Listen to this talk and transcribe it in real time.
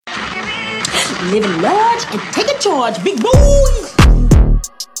Living large and taking charge, big boys.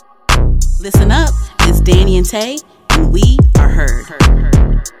 Listen up, it's Danny and Tay, and we are heard.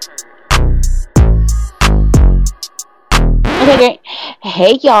 Okay, great.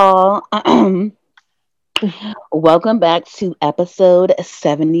 Hey, y'all. Welcome back to episode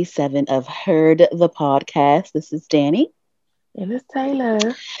 77 of Heard the Podcast. This is Danny. And it's Taylor.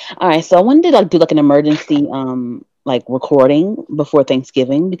 All right, so I wanted to do an emergency recording before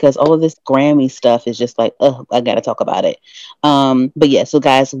Thanksgiving because all of this Grammy stuff is just I gotta talk about it. But yeah, so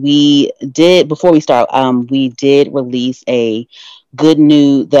guys, we did release the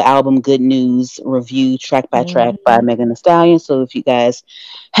album Good News review track by track by Megan Thee Stallion. So if you guys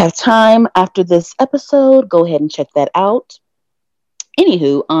have time after this episode, go ahead and check that out.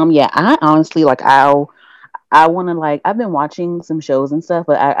 Anywho, I honestly I want to I've been watching some shows and stuff,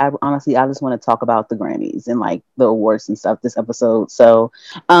 but I honestly I just want to talk about the Grammys and the awards and stuff this episode. So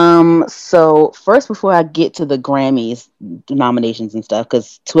first, before I get to the Grammys nominations and stuff,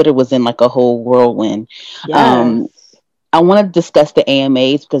 because Twitter was in a whole whirlwind. Yes. I want to discuss the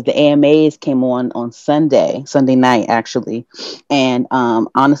AMAs because the AMAs came on Sunday night actually, and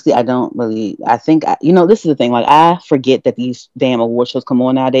honestly, I think this is the thing. I forget that these damn award shows come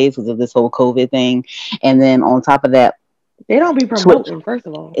on nowadays because of this whole COVID thing, and then on top of that, they don't be promoting. First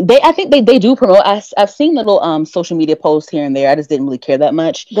of all, I think they do promote. I've seen little social media posts here and there. I just didn't really care that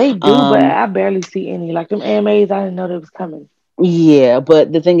much. They do, but I barely see any. Them AMAs, I didn't know they was coming. Yeah,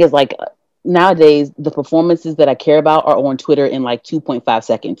 but the thing is nowadays the performances that I care about are on Twitter in 2.5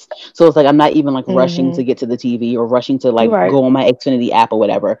 seconds. So it's I'm not even rushing to get to the TV or rushing to go on my Xfinity app or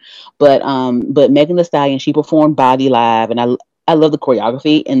whatever. But Megan Thee Stallion, she performed Body live, and I love the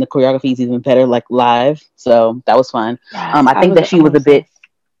choreography, and the choreography is even better live. So that was fun. I think that she was a bit.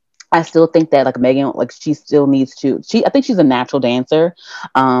 I still think that Megan, she still needs to. I think she's a natural dancer,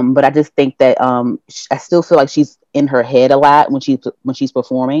 but I just think that I still feel like she's in her head a lot when she's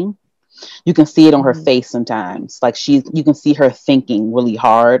performing. You can see it on her face sometimes. You can see her thinking really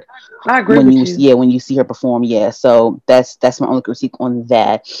hard. I agree with you. Yeah, when you see her perform. Yeah, so that's my only critique on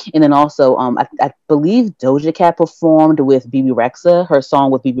that. And then also, I believe Doja Cat performed with Bebe Rexha, her song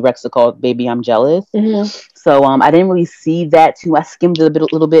with Bebe Rexha called "Baby I'm Jealous." Mm-hmm. So I didn't really see that too. I skimmed it a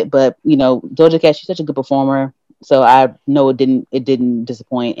little bit, but Doja Cat, she's such a good performer. So I know it didn't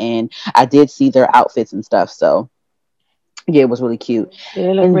disappoint, and I did see their outfits and stuff. So. Yeah, it was really cute. Yeah,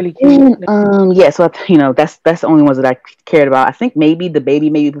 it looked really cute. So that's the only ones that I cared about. I think maybe the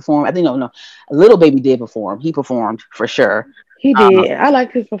baby performed. I think no, Little Baby did perform. He performed for sure. He did. I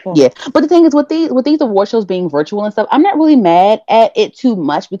liked his performance. Yeah, but the thing is, with these award shows being virtual and stuff, I'm not really mad at it too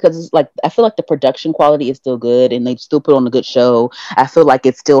much because it's I feel like the production quality is still good and they still put on a good show. I feel like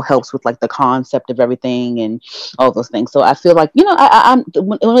it still helps with the concept of everything and all those things. So I feel like I'm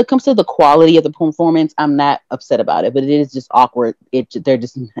when it comes to the quality of the performance, I'm not upset about it, but it is just awkward. They're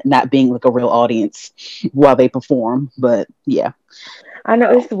just not being a real audience while they perform. But yeah. I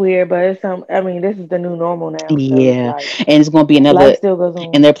know it's weird, but it's this is the new normal now. So yeah, and it's going to be another. Life still goes on.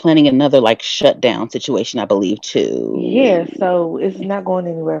 And they're planning another shutdown situation, I believe, too. Yeah, so it's not going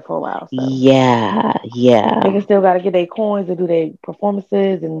anywhere for a while. So. Yeah. They can still got to get their coins and do their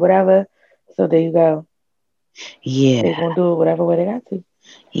performances and whatever. So there you go. Yeah, they're gonna do it whatever way they got to.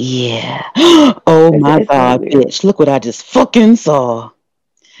 Yeah. Oh my God, bitch! Look what I just fucking saw.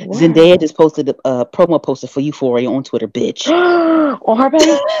 Wow. Zendaya just posted a promo poster for Euphoria on Twitter, bitch. On her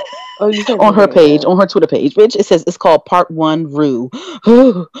page? Oh, you said on her page, on her Twitter page, bitch. It says it's called Part 1 Rue.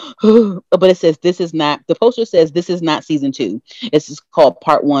 But it says this is not, the poster says this is not season 2. It's just called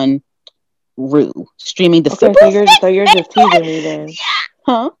Part 1 Rue. Streaming the okay, so you're just teasing me then.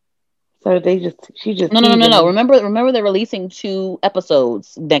 Huh? So she just no. Remember they're releasing 2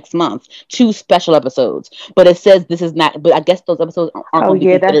 episodes next month, 2 special episodes. But it says this is not. But I guess those episodes aren't going to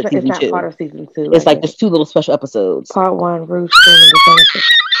be considered season 2. It's not part of season 2. It's just 2 little special episodes. Part 1, Ruth, and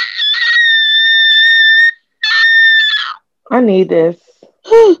I need this.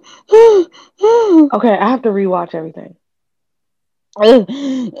 Okay, I have to rewatch everything.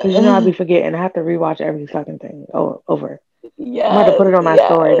 Because I'll be forgetting. I have to rewatch every fucking thing over. Yeah, I'm about to put it on my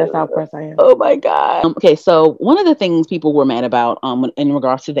story. That's how pressed I am. Oh my God. Okay, so one of the things people were mad about in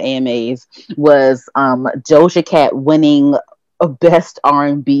regards to the AMAs was Doja Cat winning a Best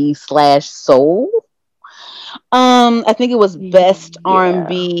R&B / Soul. I think it was Best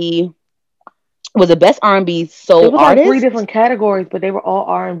R&B. Was it Best R&B Soul It was Artist? 3 different categories, but they were all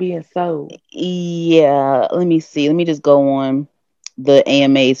R&B and soul. Yeah, let me see. Let me just go on the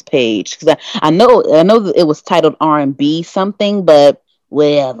AMA's page because I know that it was titled R&B something, but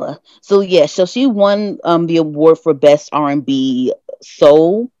whatever. So yeah, so she won the award for Best R&B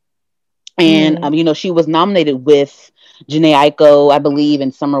Soul, And she was nominated with Jhené Aiko, I believe,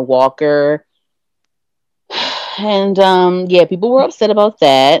 and Summer Walker. And people were upset about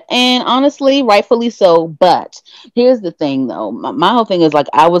that, and honestly, rightfully so. But here's the thing, though. My whole thing is like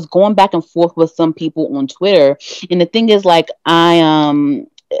I was going back and forth with some people on Twitter, and the thing is like I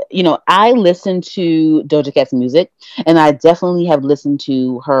listen to Doja Cat's music, and I definitely have listened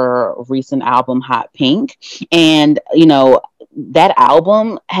to her recent album Hot Pink, and that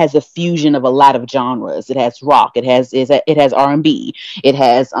album has a fusion of a lot of genres. It has rock, it has R&B, it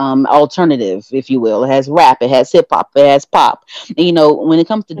has alternative, if you will. It has rap, it has hip hop, it has pop. And, when it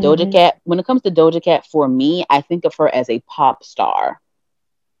comes to Doja Cat, for me, I think of her as a pop star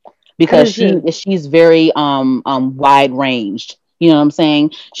because she's very wide ranged. You know what I'm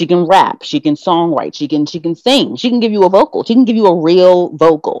saying? She can rap, she can songwrite, she can sing, she can give you a vocal, she can give you a real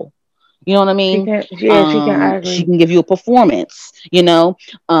vocal. You know what I mean? She can. I agree. She can give you a performance.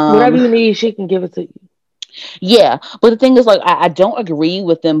 Whatever you need, she can give it to you. Yeah, but the thing is, like, I don't agree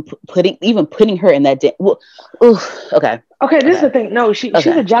with them putting her in that. Okay. Okay, this is the thing. No, she's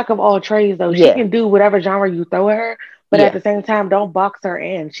a jack of all trades, though. She can do whatever genre you throw at her, but at the same time, don't box her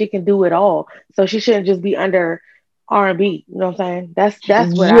in. She can do it all, so she shouldn't just be under R&B. You know what I'm saying? That's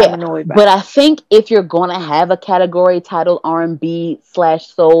what I'm annoyed by. But I think if you're gonna have a category titled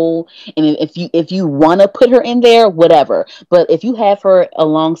R&B/soul, and if you want to put her in there, whatever. But if you have her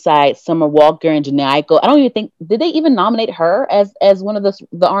alongside Summer Walker and Jhené Aiko, I don't even think did they even nominate her as one of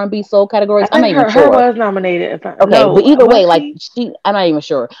the R&B soul categories. I'm not even sure. Her was nominated. But either way, like I'm not even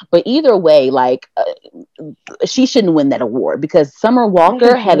sure. But either way, like she shouldn't win that award because Summer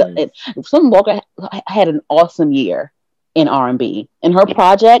Walker had an awesome year in R&B, and her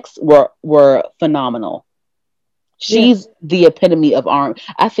projects were phenomenal. She's the epitome of R&B.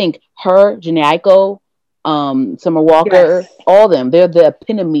 I think her, Jhené Aiko, Summer Walker, all them, they're the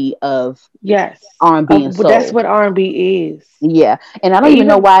epitome of R&B and soul. But that's what R&B is. Yeah, and I don't even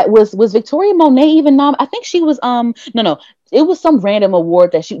know why was Victoria Monet even nominated? I think she was no. It was some random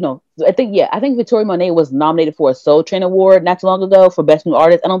award that I think Victoria Monet was nominated for a Soul Train Award not too long ago for Best New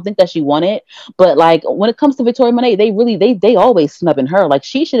Artist. I don't think that she won it, but like when it comes to Victoria Monet, they always snubbing her. Like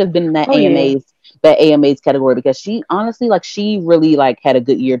she should have been in that AMA's category because she honestly she really had a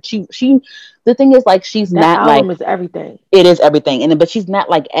good year. She the thing is she's that not album is everything. It is everything, but she's not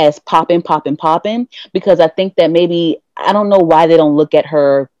as popping because I think that maybe I don't know why they don't look at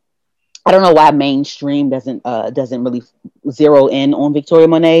her. I don't know why mainstream doesn't really zero in on Victoria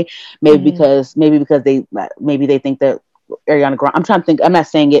Monet. Maybe because they think that Ariana Grande. I'm trying to think. I'm not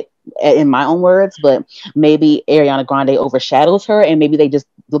saying it in my own words, but maybe Ariana Grande overshadows her, and maybe they just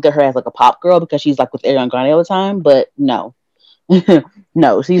look at her as a pop girl because she's with Ariana Grande all the time. But no,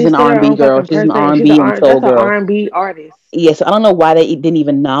 no, she's an R&B girl. She's an R&B and soul girl. That's an R&B artist. Yeah, so I don't know why they didn't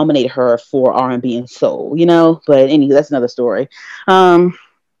even nominate her for R&B and soul. But anyway, that's another story.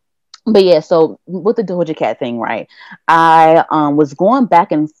 But yeah, so with the Doja Cat thing, right? I was going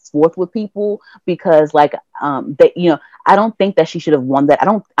back and forth with people because I don't think that she should have won that. I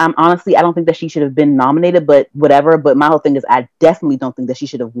don't think that she should have been nominated, but whatever. But my whole thing is I definitely don't think that she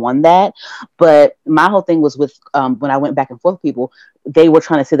should have won that. But my whole thing was with when I went back and forth with people, they were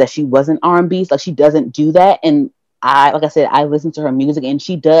trying to say that she wasn't R&B, like she doesn't do that. And I listen to her music and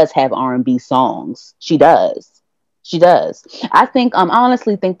she does have R&B songs. She does. I think I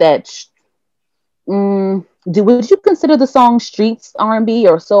honestly think that would you consider the song Streets R&B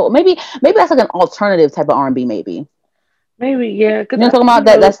or soul? Maybe that's an alternative type of R&B maybe. Maybe, yeah. You know talking about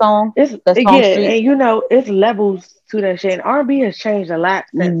that song? That song Streets? And it's levels to that shit. And R&B has changed a lot.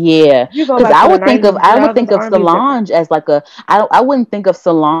 Because I would think of Solange as I wouldn't think of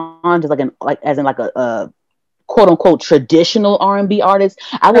Solange as a quote unquote traditional R&B artist.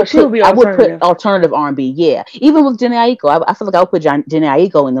 I would put alternative R&B. Yeah, even with Jhené Aiko, I feel like I would put Jhené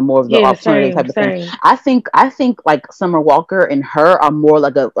Aiko in the more of the alternative type of thing. I think Summer Walker and her are more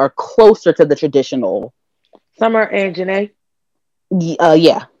are closer to the traditional. Summer and Jhené.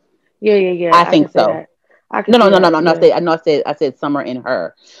 Yeah. I think so. I said Summer and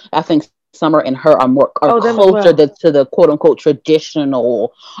her. I think Summer and her are closer to the quote unquote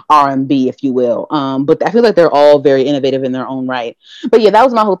traditional R&B, if you will. But I feel like they're all very innovative in their own right. But yeah, that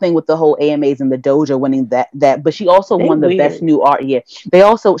was my whole thing with the whole AMAs and the Doja winning that. But she also won the best new art. Yeah,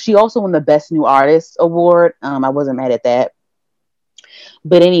 she also won the best new artist award. I wasn't mad at that.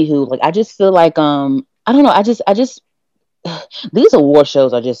 But anywho, I just feel like I don't know. I just these award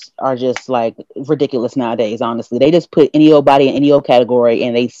shows are just ridiculous nowadays. Honestly, they just put any old body in any old category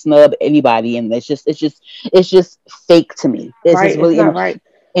and they snub anybody, and it's just fake to me. It's just really not right.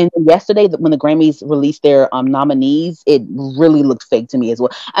 And yesterday, when the Grammys released their nominees, it really looked fake to me as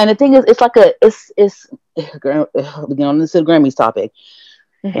well. And the thing is, it's like it's again on this Grammys topic,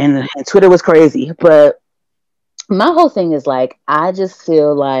 and Twitter was crazy. But my whole thing is like, I just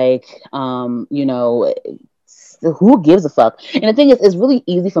feel like, you know, who gives a fuck? And the thing is, it's really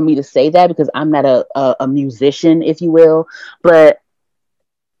easy for me to say that because I'm not a musician, if you will, but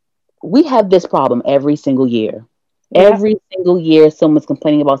we have this problem every single year. Yep. Every single year, someone's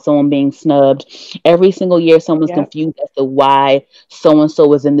complaining about someone being snubbed. Every single year, someone's confused as to why so-and-so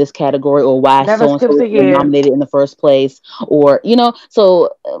was in this category or why so-and-so was nominated in the first place. Or, you know,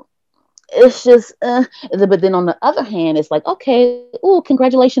 so it's just, but then on the other hand, it's like, okay, oh,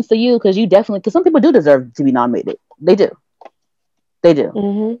 congratulations to you, because you definitely, because some people do deserve to be nominated. They do.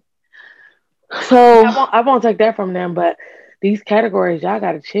 Mm-hmm. So I won't take that from them, but these categories, y'all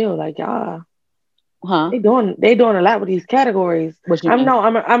gotta chill, like y'all. They doing a lot with these categories.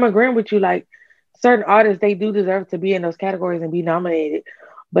 I'm agreeing with you. Like certain artists, they do deserve to be in those categories and be nominated,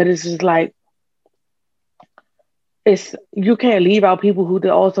 but it's just like you can't leave out people who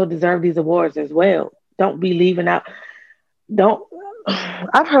also deserve these awards as well. Don't be leaving out.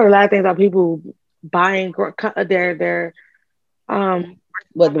 I've heard a lot of things about people buying their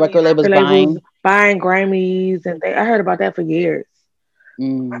what the record labels buying Grammys, and I heard about that for years.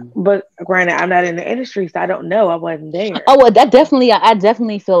 But granted, I'm not in the industry, so I don't know. I wasn't there. Oh, well, I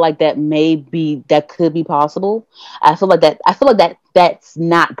definitely feel like that could be possible. I feel like that's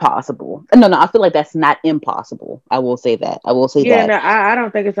not possible. No, I feel like that's not impossible. I will say that. Yeah, no, I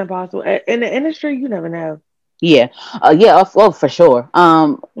don't think it's impossible. In the industry, you never know. Yeah, for sure.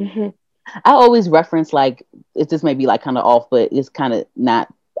 I always reference, like, this may be like kind of off, but it's kind of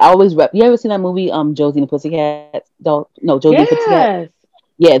not. I always you ever seen that movie, Josie and the Pussycats? No, Josie and the Pussycats.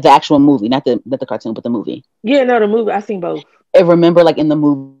 Yeah, the actual movie, not the cartoon, but the movie. Yeah, no, the movie. I seen both. I remember, like, in the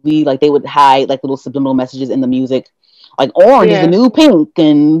movie, like, they would hide, like, little subliminal messages in the music. Like, orange is the new pink,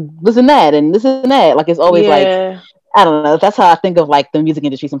 and this and that, and this and that. Like, it's always, like, I don't know. That's how I think of, like, the music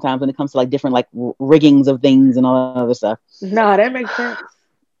industry sometimes when it comes to, like, different, like, riggings of things and all that other stuff. No, that makes sense.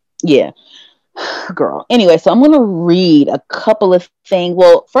 Yeah. Girl. Anyway, so I'm going to read a couple of things.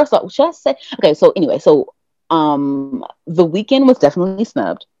 Well, first off, should I say? Okay, so anyway, The Weeknd was definitely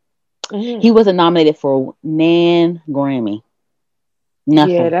snubbed. Mm-hmm. He wasn't nominated for Nan Grammy.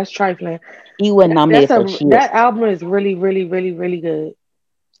 Nothing. Yeah, that's trifling. He wasn't nominated for shit. That album is really, really, really, really good.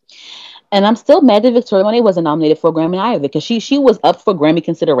 And I'm still mad that Victoria Monet wasn't nominated for a Grammy either, because she was up for Grammy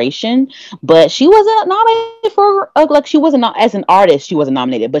consideration, but she wasn't nominated for, like, she wasn't, as an artist, she wasn't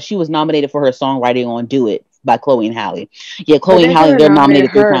nominated, but she was nominated for her songwriting on Do It by Chloe and Halle. Yeah, Chloe and Halle, they're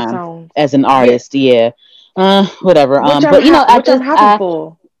nominated 3 times as an artist. Yeah. Whatever. But you know,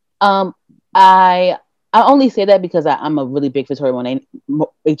 I only say that because I'm a really big Victoria Monet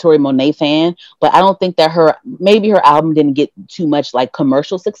fan, but I don't think that maybe her album didn't get too much, like,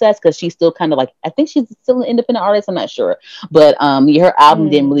 commercial success, because she's still kind of, like, I think she's still an independent artist. I'm not sure, but her album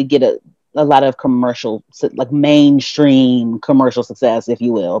didn't really get a lot of commercial, like, mainstream commercial success, if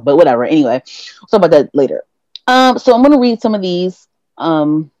you will. But whatever. Anyway, we'll talk about that later. So I'm going to read some of these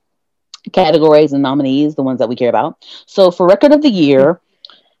categories and nominees, the ones that we care about. So for Record of the Year.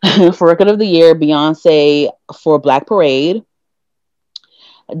 Beyonce for Black Parade,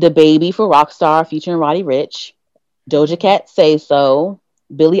 DaBaby for Rockstar featuring Roddy Ricch, Doja Cat Say So,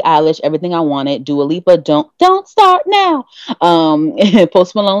 Billie Eilish Everything I Wanted, Dua Lipa Don't Start Now,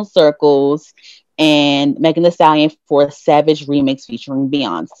 Post Malone Circles, and Megan Thee Stallion for Savage Remix featuring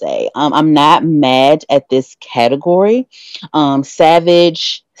Beyonce. I'm not mad at this category.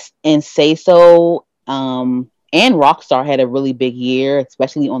 Savage and Say So, and Rockstar had a really big year,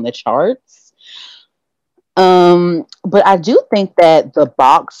 especially on the charts. But I do think that the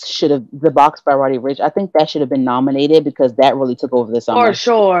box by Roddy Ricch, I think that should have been nominated, because that really took over the summer. For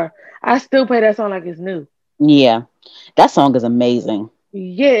sure. I still play that song like it's new. Yeah. That song is amazing.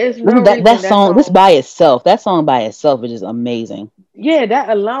 Yeah, it's that song. That song by itself is just amazing. Yeah, that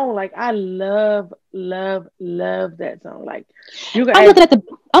alone, like, I love that song. Like,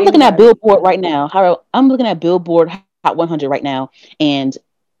 I'm looking at Billboard right now. I'm looking at Billboard Hot 100 right now, and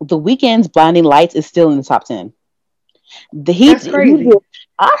The Weeknd's Blinding Lights is still in the top 10. That's crazy.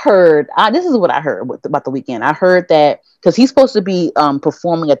 This is what I heard about The Weeknd. I heard that because he's supposed to be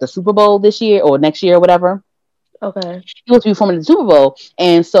performing at the Super Bowl this year or next year or whatever. Okay. He was performing at the Super Bowl,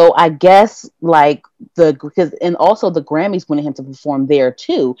 and so I guess, like, and also the Grammys wanted him to perform there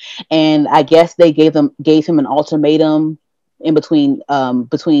too, and I guess they gave him an ultimatum in between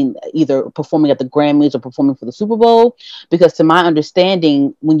either performing at the Grammys or performing for the Super Bowl, because to my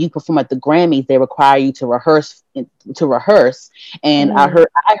understanding, when you perform at the Grammys, they require you to rehearse, and I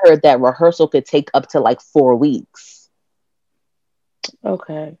heard that rehearsal could take up to like 4 weeks.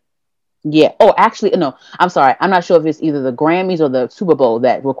 Okay. Yeah. Oh, actually, no. I'm sorry. I'm not sure if it's either the Grammys or the Super Bowl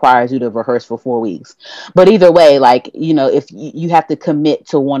that requires you to rehearse for 4 weeks. But either way, like, if you have to commit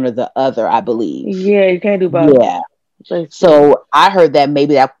to one or the other, I believe. Yeah, you can't do both. Yeah. So I heard that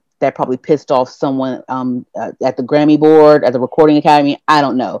maybe that probably pissed off someone at the Grammy board, at the Recording Academy. I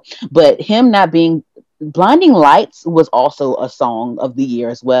don't know. But him not being Blinding Lights was also a song of the year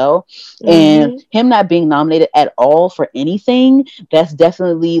as well. And him not being nominated at all for anything, that's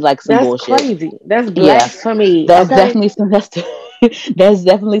definitely like some bullshit. That's crazy. That's blasphemy. That's definitely that's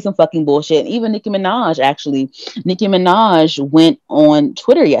definitely some fucking bullshit. And even Nicki Minaj went on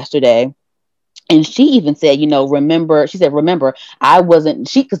Twitter yesterday. And she even said, remember, I wasn't,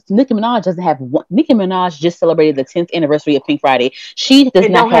 because Nicki Minaj doesn't have one. Nicki Minaj just celebrated the 10th anniversary of Pink Friday. She does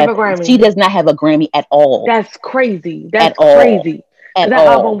not have a Grammy at all. That's crazy. That's crazy. That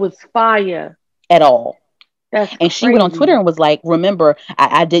album was fire. At all. That's crazy. She went on Twitter and was like, remember,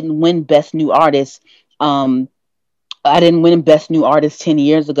 I didn't win Best New Artist. I didn't win Best New Artist 10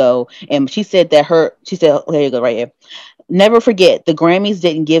 years ago. And she said there you go, right here. Never forget, the Grammys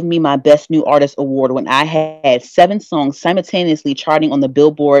didn't give me my Best New Artist award when I had 7 songs simultaneously charting on the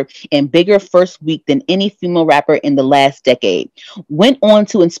Billboard and bigger first week than any female rapper in the last decade. Went on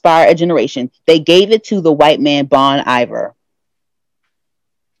to inspire a generation. They gave it to the white man, Bon Iver.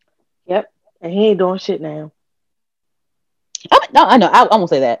 Yep. And he ain't doing shit now. I know. I'm gonna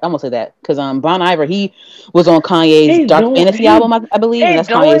say that because Bon Iver, he was on Kanye's Dark Fantasy album, I believe. And that's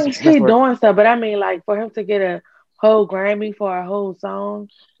Kanye's. He's doing stuff, but I mean, like, for him to get a whole Grammy for a whole song,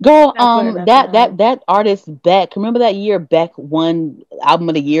 girl. That artist Beck. Remember that year Beck won Album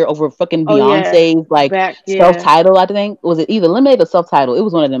of the Year over fucking Beyonce's self-title. I think was it either Lemonade or self-title. It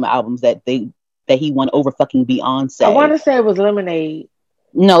was one of them albums that he won over fucking Beyonce. I want to say it was Lemonade.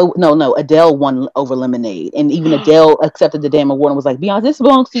 No. Adele won over Lemonade, and even Adele accepted the damn award and was like, "Beyonce, this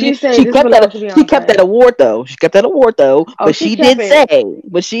belongs to you." She kept that award though. But she did say.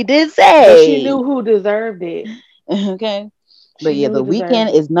 But she knew who deserved it. Okay. But yeah, The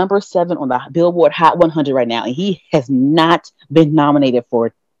Weeknd is number 7 on the Billboard Hot 100 right now, and he has not been nominated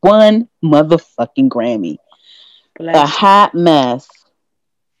for one motherfucking Grammy. A hot mess.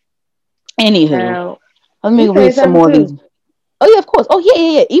 Anywho, let me read some more of these. Oh yeah, of course. Oh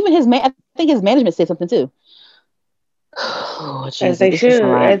yeah. Even I think his management said something too. Oh, as they should.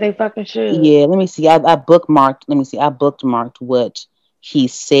 As they fucking should. Yeah, let me see. I bookmarked. Let me see. I bookmarked what he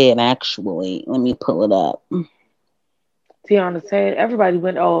said actually. Let me pull it up. Teyana said everybody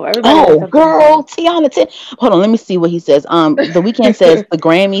went girl, Teyana. Hold on, let me see what he says. The Weeknd says the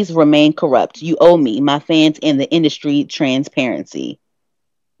Grammys remain corrupt. You owe me, my fans, and the industry transparency.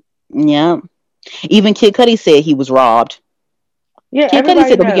 Yeah. Even Kid Cudi said he was robbed. Yeah, Kid Cudi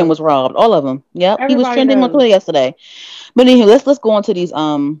said The Weeknd was robbed. All of them. Yep, he was trending on Twitter yesterday. But anyway, let's go on to these.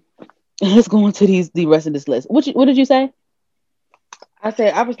 Let's go on to the rest of this list. What did you say? I was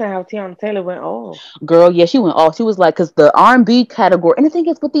saying how Teyana Taylor went off. Girl, yeah, she went off. She was like, because the R&B category, and the thing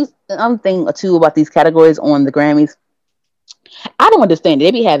is with these, another thing too about these categories on the Grammys, I don't understand it.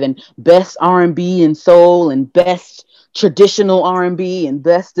 They be having best R&B and soul and best traditional R&B and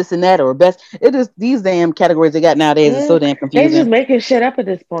best this and that, or best, it is these damn categories they got nowadays is so damn confusing. They just making shit up at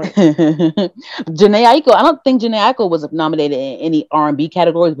this point. Jhené Aiko, I don't think Jhené Aiko was nominated in any R&B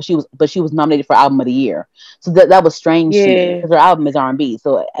categories, but she was nominated for Album of the Year. So that was strange to me because her album is R&B.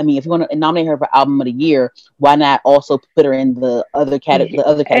 So I mean, if you want to nominate her for Album of the Year, why not also put her in the other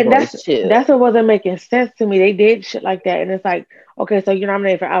categories too? That's what wasn't making sense to me. They did shit like that, and it's like, okay, so you're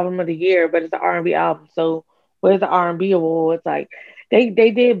nominated for Album of the Year, but it's an R&B album, so where's the R&B award? It's like they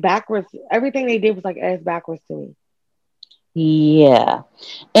did backwards. Everything they did was like ass backwards to me. Yeah.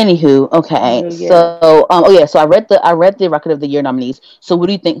 Anywho, okay. Yeah. So, so I read the Record of the Year nominees. So, who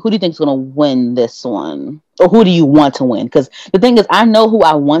do you think is going to win this one, or who do you want to win? Because the thing is, I know who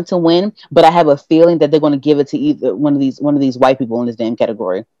I want to win, but I have a feeling that they're going to give it to either one of these white people in this damn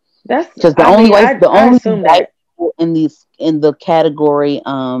category. That's because the only white people in the category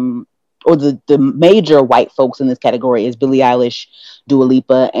or the major white folks in this category is Billie Eilish, Dua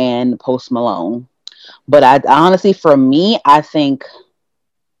Lipa, and Post Malone. But I honestly, for me, I think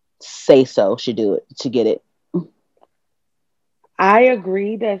Say So should get it. I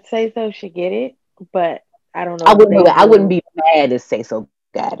agree that Say So should get it, but I don't know. I wouldn't be mad if Say So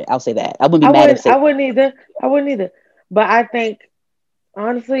got it. I'll say that. I wouldn't be mad if Say So. I wouldn't either. But I think,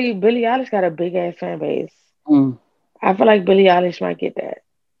 honestly, Billie Eilish got a big ass fan base. I feel like Billie Eilish might get that.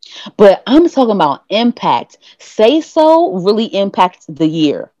 But I'm talking about impact. Say So really impacted the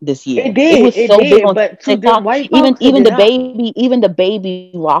year this year. It was It so big did, on but to the TikTok. white Even folks, it did not. even the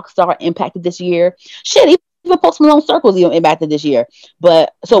baby Rockstar impacted this year. Shit, even Post Malone Circles even impacted this year.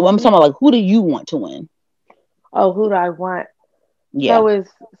 But so I'm talking about like, who do you want to win? Oh, who do I want? Yeah. So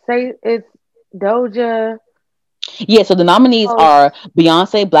it's Doja. Yeah, so the nominees are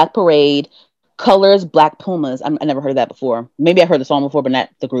Beyonce, Black Parade, Colors, Black Pumas. I never heard of that before. Maybe I heard the song before, but not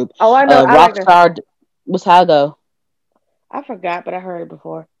the group. Oh, I know. I like that Rockstar. song. What's how it go? I forgot, but I heard it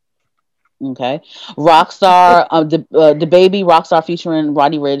before. Okay. Rockstar, the baby Rockstar featuring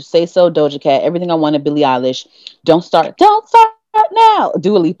Roddy Ricch, Say So, Doja Cat, Everything I Wanted, Billie Eilish, Don't Start Now,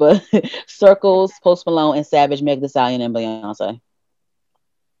 Dua Lipa, Circles, Post Malone, and Savage, Meg Thee Stallion, and Beyonce.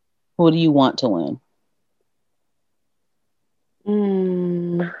 Who do you want to win?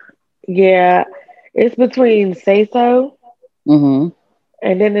 Yeah, it's between Say So, Mm-hmm.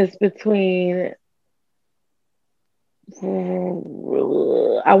 and then it's between.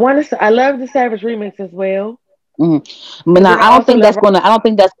 I want to. I love the Savage remix as well. Mm-hmm. But But now then I also love. I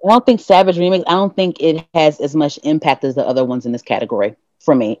don't think Savage Remix. I don't think it has as much impact as the other ones in this category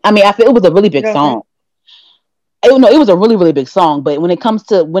for me. I mean, I feel it was a really big song. It was a really, really big song, but when it comes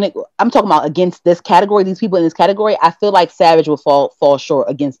to I'm talking about against this category, these people in this category, I feel like Savage will fall short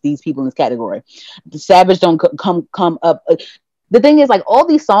against these people in this category. The Savage don't come up. The thing is, like, all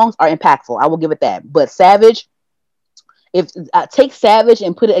these songs are impactful. I will give it that, but Savage, if take Savage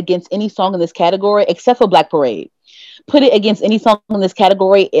and put it against any song in this category, except for Black Parade, put it against any song in this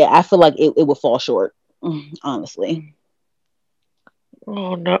category, I feel like it would fall short. Honestly.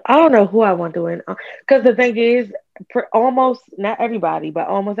 Oh no, I don't know who I want to win. Because the thing is, almost not everybody, but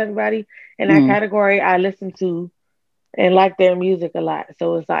almost everybody in that category, I listen to and like their music a lot.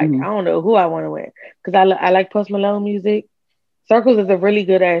 So it's like I don't know who I want to win because I like Post Malone music. Circles is a really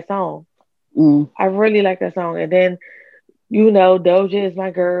good ass song. I really like that song. And then Doja is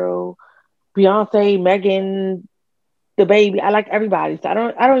my girl. Beyonce, Megan, the baby. I like everybody. So I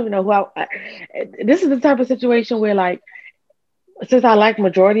don't even know who this is the type of situation where like since I like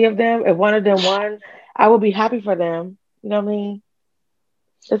majority of them, if one of them won, I would be happy for them. You know what I mean?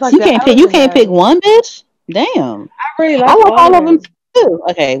 It's So like that. I don't you even can't pick know. one, bitch. Damn. I really I like like all of all of them them. too.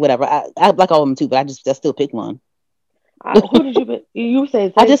 Okay, whatever. I like all of them too, but I still pick one. Who did you pick? You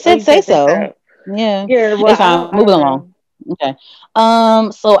said I say. just Oh, said you say said say so. so. Yeah, Yeah. Well, it's fine. I Moving don't along. know. Okay.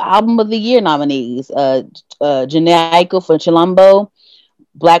 So album of the year nominees: Jhené Aiko for Chilombo,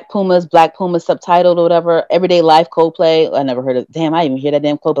 Black Pumas, subtitled or whatever. Everyday Life, Coldplay. I never heard of. Damn, I didn't even hear that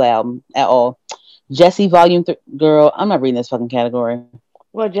damn Coldplay album at all. Jesse Volume 3. Girl, I'm not reading this fucking category.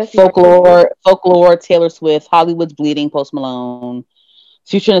 Well, Jesse. Folklore, Taylor Swift, Hollywood's Bleeding, Post Malone,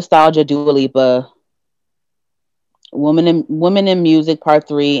 Future Nostalgia, Dua Lipa, Women in Music Part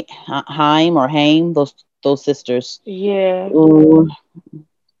 3, Haim, those sisters. Yeah. Ooh,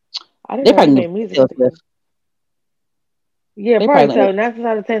 I didn't they know they probably made music Taylor still. Swift. Yeah, They probably probably so. 9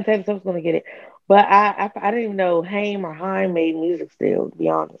 out of 10, Taylor Swift's gonna get it. But I didn't even know Haim made music still. To be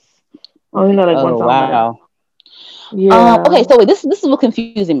honest, I only know like one Oh song by them. wow. Okay, Yeah. so wait, this is what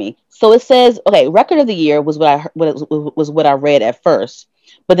confusing me. So it says, okay, record of the year was what I read at first,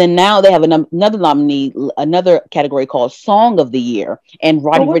 but then now they have another nominee, another category called Song of the Year, and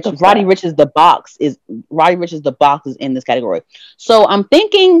Oh, what the Roddy fuck? Ricch is the box is in this category. So I'm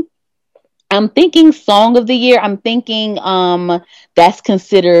thinking Song of the Year. I'm thinking that's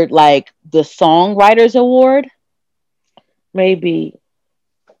considered like the Songwriters Award. Maybe.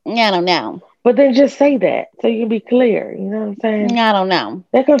 I don't know. But then just say that so you can be clear. You know what I'm saying? I don't know.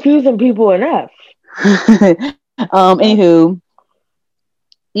 They're confusing people enough. Anywho,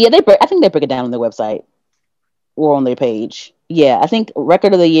 yeah, I think they break it down on their website or on their page. Yeah, I think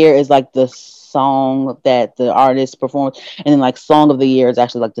record of the year is like the song that the artist performs, and then like song of the year is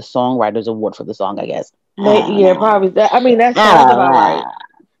actually like the songwriters award for the song. I guess. I don't Yeah, know. probably. I mean, that I sounds don't about right. know.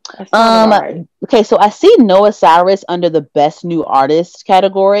 That sounds about right. Okay, so I see Noah Cyrus under the best new artist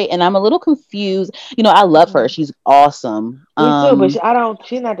category, and I'm a little confused. I love her. She's awesome. Me too, but I don't.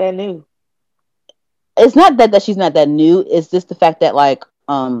 She's not that new. It's not that she's not that new. It's just the fact that like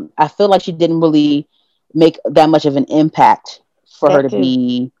I feel like she didn't really make that much of an impact for her That to too.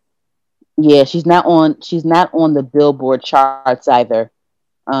 be. Yeah, she's not on the Billboard charts either.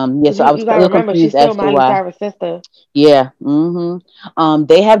 Yeah, Cause so I was you a gotta little remember, she's confused still as to Miley why. Cyrus' sister. Yeah.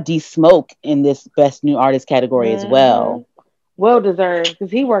 They have D Smoke in this best new artist category as Hmm. well. Well deserved,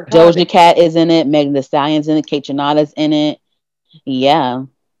 cause he worked hard. Doja Cat is in it. Megan Thee Stallion's in it. Kate Renata's in it. Yeah.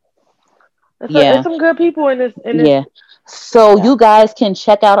 There's Yeah. some good people in this. Yeah. So Yeah. you guys can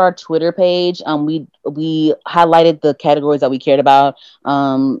check out our Twitter page. We we highlighted the categories that we cared about.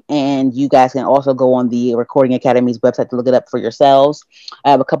 And you guys can also go on the Recording Academy's website to look it up for yourselves.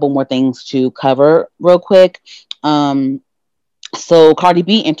 I have a couple more things to cover real quick. So Cardi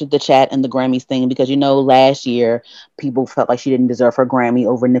B entered the chat in the Grammys thing because, last year people felt like she didn't deserve her Grammy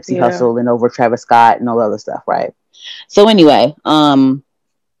over Nipsey Hussle and over Travis Scott and all the other stuff, right? So anyway,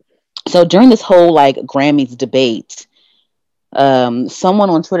 so during this whole like Grammys debate, someone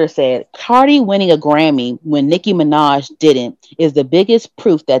on Twitter said Cardi winning a Grammy when Nicki Minaj didn't is the biggest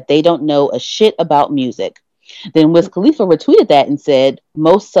proof that they don't know a shit about music. Then Wiz Khalifa retweeted that and said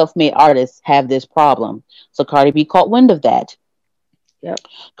most self-made artists have this problem. So Cardi B caught wind of that. Yep.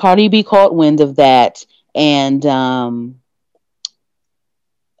 Cardi B caught wind of that, and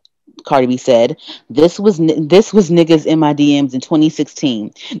Cardi B said, this was niggas in my DMs in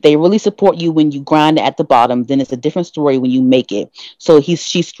 2016. They really support you when you grind at the bottom. Then it's a different story when you make it. So she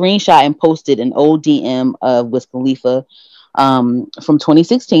screenshot and posted an old DM of Wiz Khalifa from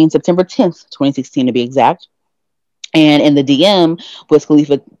 2016, September 10th, 2016 to be exact. And in the DM, Wiz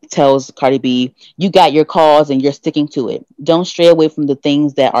Khalifa tells Cardi B, you got your cause and you're sticking to it. Don't stray away from the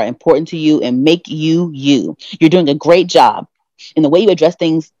things that are important to you and make you you. You're doing a great job. And the way you address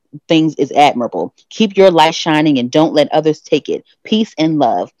things is admirable. Keep your light shining and don't let others take it. Peace and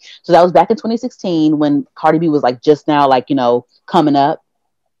love. So that was back in 2016 when Cardi B was like just now like, coming up.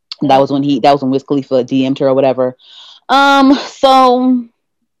 That was when Wiz Khalifa DM'd her or whatever. So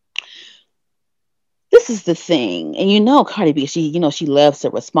this is the thing, and Cardi B, she loves to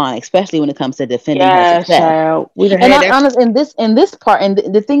respond, especially when it comes to defending her success. Child. In this part, and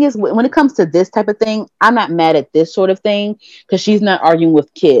the thing is, when it comes to this type of thing, I'm not mad at this sort of thing because she's not arguing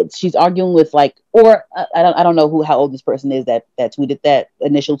with kids. She's arguing with I don't know how old this person is that tweeted that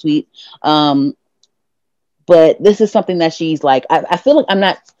initial tweet. But this is something that she's like, I feel like I'm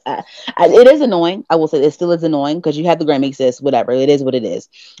not, it is annoying. I will say it still is annoying because you have the Grammy exist, whatever. It is what it is.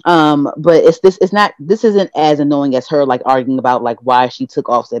 But this isn't as annoying as her like arguing about like why she took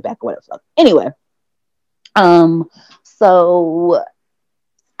Offset back or whatever. Anyway. So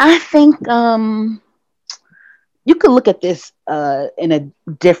I think, you could look at this, in a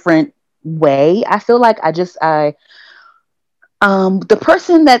different way. I feel like the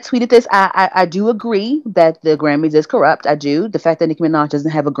person that tweeted this, I do agree that the Grammys is corrupt. I do. The fact that Nicki Minaj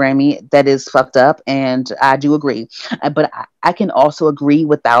doesn't have a Grammy, that is fucked up, and I do agree. But I can also agree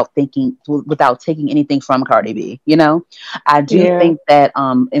without taking anything from Cardi B. I do think that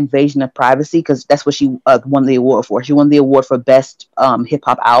Invasion of Privacy, because that's what she won the award for. She won the award for best hip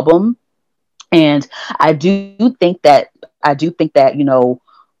hop album, and I do think that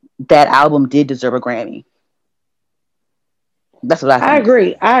that album did deserve a Grammy. That's what I think.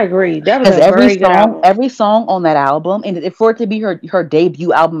 I agree. That was a very good album. Every song on that album, and for it to be her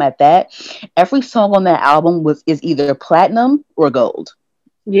debut album at that, every song on that album is either platinum or gold.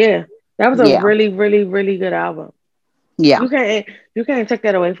 Yeah, that was a really, really, really good album. Yeah, you can't take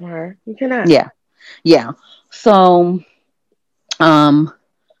that away from her. You cannot. Yeah. So, so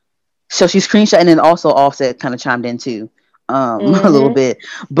she screenshot, and then also Offset kind of chimed in too. A little bit,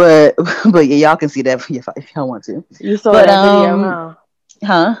 but yeah, y'all can see that if y'all want to. You saw that video,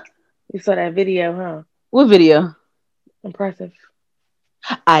 huh? You saw that video, huh? What video? Impressive.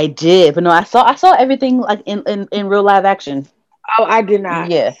 I did, but no, I saw everything like in real live action. Oh, I did not.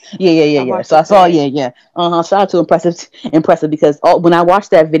 Yeah. So I saw, shout out to Impressive because when I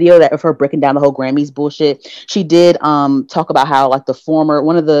watched that video of her breaking down the whole Grammys bullshit, she did talk about how like the former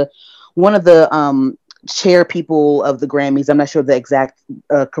one of the chair people of the Grammys, I'm not sure the exact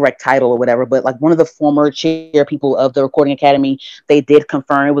correct title or whatever, but like one of the former chair people of the Recording Academy, they did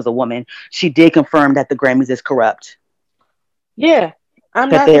confirm, it was a woman, she did confirm that the Grammys is corrupt. Yeah.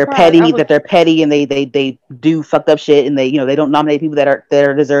 They're petty and they do fucked up shit, and they don't nominate people that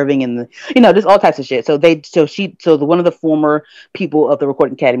are deserving, and there's all types of shit. So one of the former people of the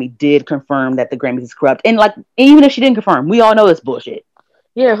Recording Academy did confirm that the Grammys is corrupt, and like even if she didn't confirm, we all know it's bullshit.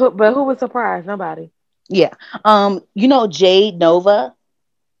 Yeah, but who was surprised? Nobody. Yeah. Jade Nova,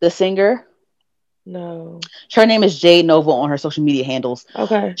 the singer? No. Her name is Jade Nova on her social media handles.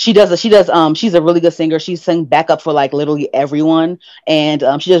 Okay. She's a really good singer. She sang backup for like literally everyone. And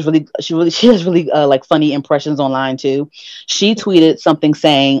she does really like funny impressions online too. She tweeted something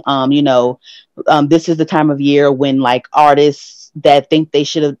saying, this is the time of year when like artists that think they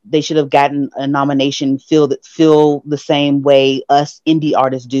should have gotten a nomination feel the same way us indie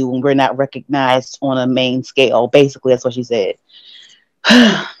artists do when we're not recognized on a main scale. Basically, that's what she said.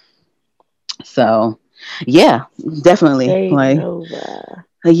 So, yeah, definitely.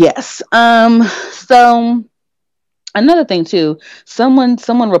 Yes. So Another thing too, someone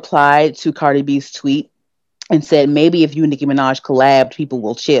replied to Cardi B's tweet and said maybe if you and Nicki Minaj collabed, people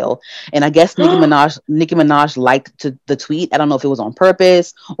will chill. And I guess Nicki Minaj liked the tweet. I don't know if it was on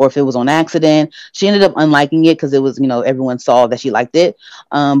purpose or if it was on accident. She ended up unliking it because it was, everyone saw that she liked it.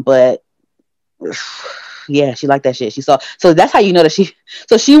 But yeah, she liked that shit. She saw, so that's how you know that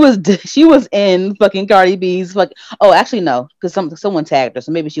she was in fucking Cardi B's fuck. Oh, actually no, because someone tagged her,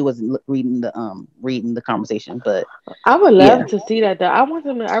 so maybe she wasn't reading the conversation. But I would yeah, love to see that though. I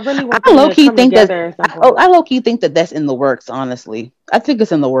really want I them low to key come think that together at some point. I low key think that that's in the works. Honestly, I think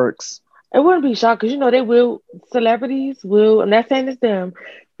it's in the works. It wouldn't be shocked because they will. Celebrities will. I'm not saying it's them,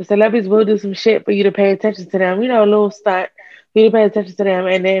 but celebrities will do some shit for you to pay attention to them. A little stunt for you to pay attention to them,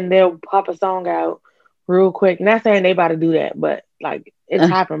 and then they'll pop a song out real quick. Not saying they about to do that, but like it's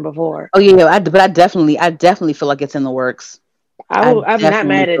happened before. Oh yeah, but I definitely feel like it's in the works. I'm not Definitely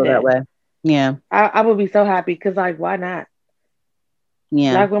mad at feel that that. way. Yeah, I would be so happy because like why not?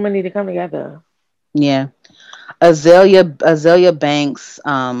 yeah, Black women need to come together. yeah. Azalea Banks.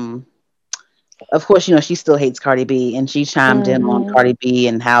 Of course, she still hates Cardi B, and she chimed in on Hmm. Cardi B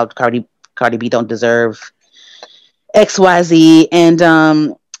and how Cardi B don't deserve XYZ, and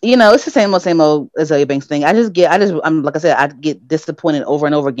it's the same old Azalea Banks thing. I'm like I said, I get disappointed over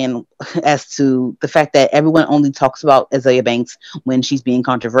and over again as to the fact that everyone only talks about Azalea Banks when she's being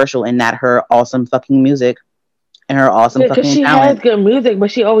controversial and not her awesome fucking music and her awesome Because fucking she has talent. good music,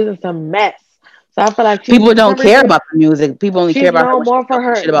 but she always in some mess. So I feel like People for don't some care reason about the music. People only care she's about her known when she's more for talking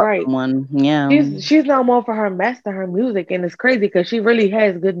her shit about right. someone. Yeah, She's known more for her mess than her music, and it's crazy because she really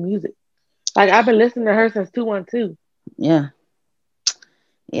has good music. Like I've been listening to her since 212. yeah,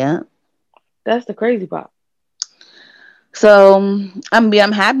 yeah. That's the crazy part. So I'm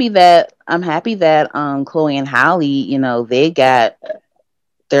happy that Chloe and Halle, they got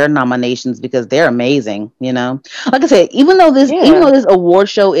their nominations because they're amazing. Like I said, even though Yeah, this award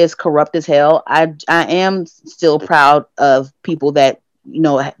show is corrupt as hell, I am still proud of people that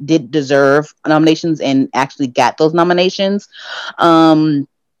did deserve nominations and actually got those nominations. Um,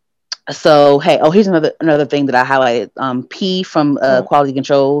 so hey, oh, here's another thing that I highlighted. P from what? Quality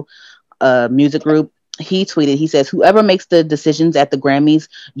Control music group. He tweeted, he says, whoever makes the decisions at the Grammys,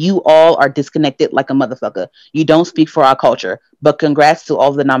 you all are disconnected like a motherfucker. You don't speak for our culture. But congrats to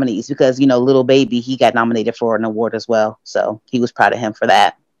all the nominees because, Little Baby, he got nominated for an award as well. So he was proud of him for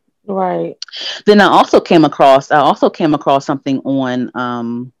that. Right. Then I also came across something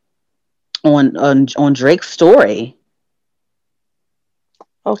on Drake's story.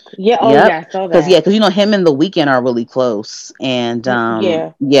 Okay. Yeah. Oh Yep. yeah, I saw Because that. him and The Weeknd are really close, and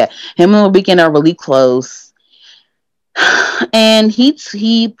Yeah. yeah, him and The Weeknd are really close. And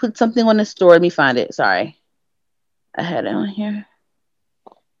he put something on the story. Let me find it. Sorry, I had it on here.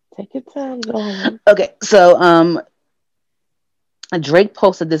 Take your time, darling. Okay, so Drake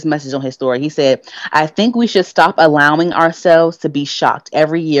posted this message on his story. He said, I think we should stop allowing ourselves to be shocked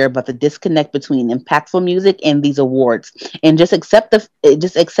every year by the disconnect between impactful music and these awards, and just accept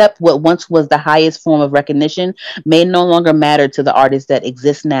what once was the highest form of recognition may no longer matter to the artists that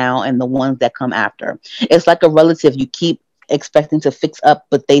exist now and the ones that come after. It's like a relative you keep expecting to fix up,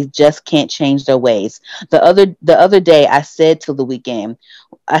 but they just can't change their ways. The other day I said to The Weeknd,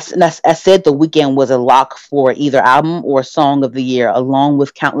 I said The Weeknd was a lock for either album or song of the year, along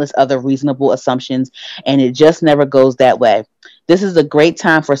with countless other reasonable assumptions, and it just never goes that way. This is a great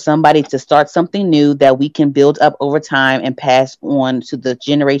time for somebody to start something new that we can build up over time and pass on to the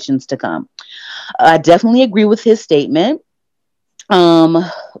generations to come. I definitely agree with his statement. Um,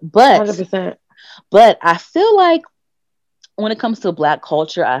 but 100%. but I feel like when it comes to Black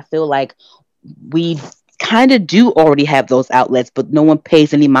culture, I feel like we kind of do already have those outlets, but no one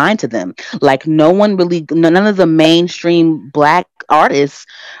pays any mind to them. Like none of the mainstream Black artists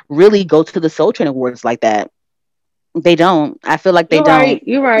really go to the Soul Train Awards like that. They don't. I feel like they You're don't. right.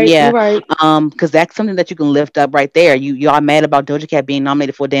 You're right. Yeah. You're right. Because that's something that you can lift up right there. Y'all mad about Doja Cat being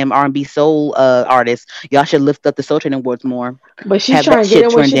nominated for damn R&B soul artist. Y'all should lift up the Soul Train Awards more. But she's Have that trying to get shit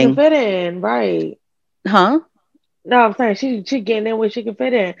in where she can trending. fit in, right? Huh? No, I'm saying she getting in where she can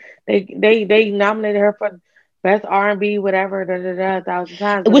fit in. They nominated her for best R&B, whatever, da da da, 1,000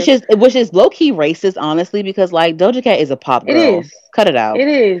 times. But Which is low key racist, honestly, because like Doja Cat is a pop it girl. is, Cut it out. it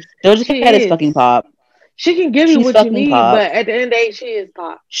is, Doja she Cat is is. fucking pop. She can give you She's what you fucking need, pop. but at the end of the day, she is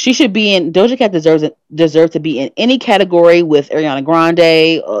pop. She should be in. Doja Cat deserves to be in any category with Ariana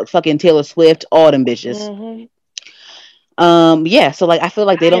Grande or fucking Taylor Swift, all them bitches. Hmm. Yeah. So like, I feel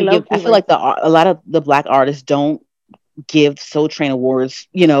like they I ain't don't low give. I key feel like racist. a lot of the Black artists don't give Soul Train awards,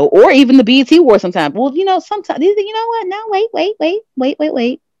 or even the BET awards sometimes. Well, sometimes you know what? No,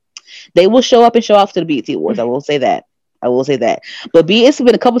 wait. they will show up and show off to the BET Awards. I will say that. But it's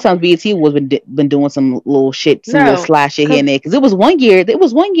been a couple times BET Awards been doing some little shit, some little sly shit here and there. Because it was one year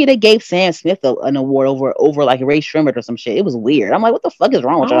they gave Sam Smith an award over like Ray Shrimmer or some shit. It was weird. I'm like, what the fuck is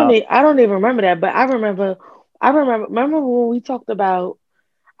wrong with y'all? I don't even remember that, but I remember when we talked about.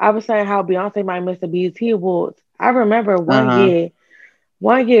 I was saying how Beyonce might miss the BET Awards. I remember one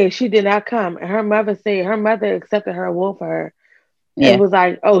year she did not come, and her mother accepted her award for her. Yeah. It was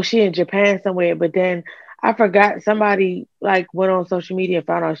like, oh, she in Japan somewhere, but then I forgot somebody like went on social media and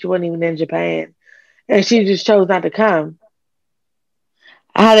found out she wasn't even in Japan, and she just chose not to come.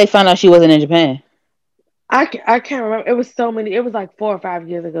 How they found out she wasn't in Japan? I can't remember. It was so many. It was like 4 or 5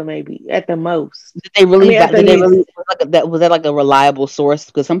 years ago, maybe at the most. Did they really? Was that like a reliable source?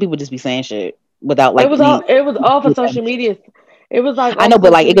 Because some people just be saying shit without like. It was all for social media. It was like I know,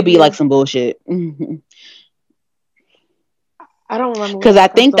 but like it could be like some bullshit. I don't remember because I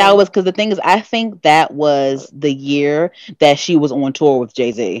think that was because the thing is I think that was the year that she was on tour with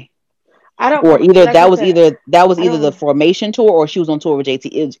Jay-Z. Either the Formation tour or she was on tour with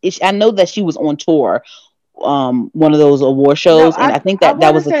JT. I know that she was on tour, one of those award shows, and I think that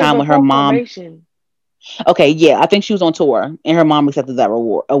was the time when her mom. Formation. Okay, yeah, I think she was on tour, and her mom accepted that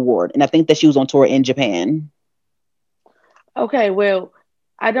award, and I think that she was on tour in Japan. Okay, well,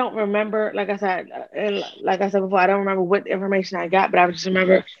 I don't remember. Like I said before, I don't remember what information I got, but I just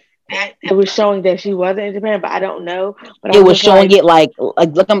remember that it was showing that she wasn't in Japan, but I don't know. But it was showing it like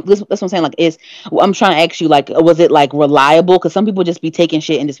look. That's what I'm saying. Like, I'm trying to ask you, like, was it like reliable? Because some people just be taking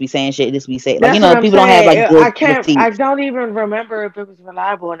shit and just be saying shit and just be saying, like, people don't have like good receipts. I don't even remember if it was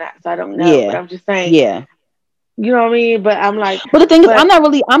reliable or not, so I don't know. Yeah. But I'm just saying. Yeah. You know what I mean? But I'm like, but the thing is, I'm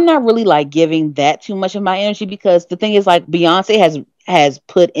not really like giving that too much of my energy, because the thing is, like, Beyonce has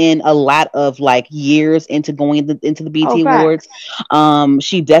put in a lot of like years into going into the BET Awards.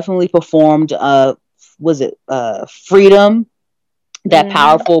 She definitely performed Freedom, that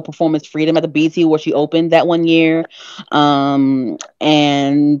powerful performance Freedom at the BET where she opened that one year.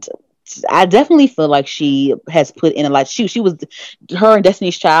 And I definitely feel like she has put in a lot. Her and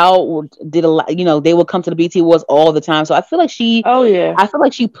Destiny's Child did a lot. They would come to the BET Awards all the time. So I feel like she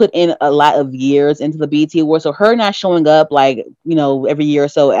put in a lot of years into the BET Awards. So her not showing up like, every year or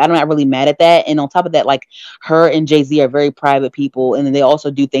so, I'm not really mad at that. And on top of that, like, her and Jay-Z are very private people. And then they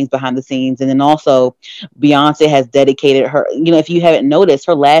also do things behind the scenes. And then also Beyonce has dedicated her, if you haven't noticed,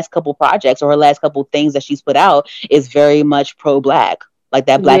 her last couple projects or her last couple things that she's put out is very much pro-Black. Like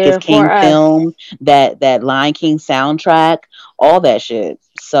that Black is King film, that Lion King soundtrack, all that shit.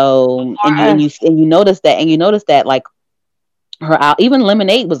 So and you notice that like her even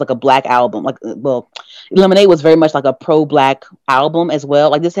Lemonade was like a Black album. Like, Lemonade was very much like a pro-Black album as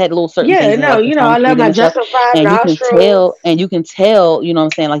well. Like, this had little certain things. Yeah, no, I love my Jackson 5 nostrils. You can tell, you know what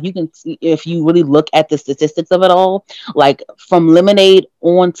I'm saying? Like, you can see, if you really look at the statistics of it all, like from Lemonade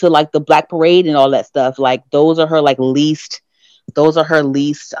on to like the Black Parade and all that stuff, like those are her least. Sorry,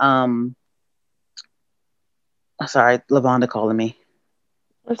 Lavonda calling me.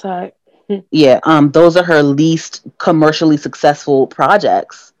 That's all right. Yeah, those are her least commercially successful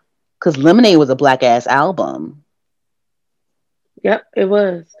projects, because Lemonade was a Black ass album. Yep, it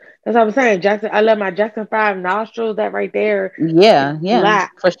was. That's what I'm saying. I love my Jackson 5 nostrils. That right there. Yeah,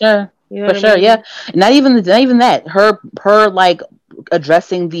 Black. For sure. For sure, yeah. Not even that. Her like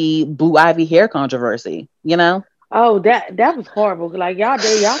addressing the Blue Ivy hair controversy. Oh, that was horrible. Like, y'all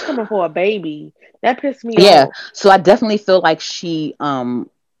coming for a baby. That pissed me off. Yeah. So I definitely feel like she, you know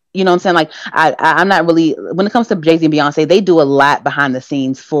what I'm saying? Like, I'm not really, when it comes to Jay-Z and Beyonce, they do a lot behind the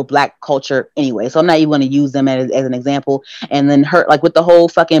scenes for Black culture anyway. So I'm not even going to use them as an example. And then her, like, with the whole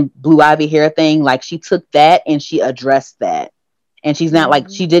fucking Blue Ivy hair thing, like, she took that and she addressed that. And she's not like,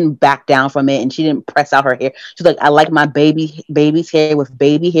 she didn't back down from it, and she didn't press out her hair. She's like, I like my baby's hair with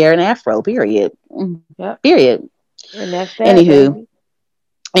baby hair and afro, period. Yep. Period. And that's that.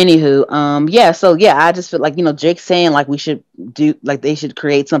 Anywho, yeah, so yeah, I just feel like, Jake's saying like we should do, like, they should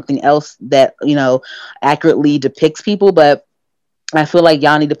create something else that, accurately depicts people, but I feel like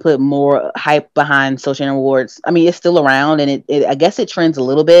y'all need to put more hype behind Social Awards. I mean, it's still around, and it I guess it trends a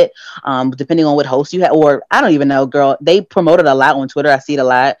little bit, depending on what host you have, or I don't even know, girl. They promote it a lot on Twitter. I see it a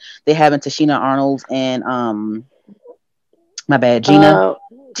lot. They having Tashina Arnold and my bad, Tisha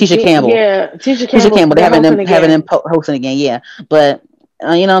Campbell. Yeah, Tisha Campbell. They're having them hosting again. Yeah, but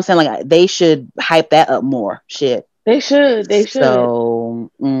you know what I'm saying? Like, they should hype that up more. Shit. They should.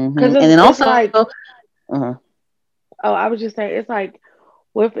 So, and then also, like, Oh, I was just saying, it's like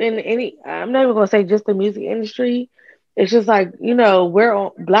within I'm not even gonna say just the music industry. It's just like,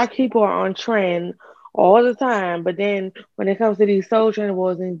 Black people are on trend all the time. But then when it comes to these Soul Train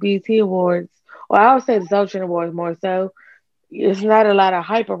Awards and BT Awards, well, I would say the Soul Train Awards more so. It's not a lot of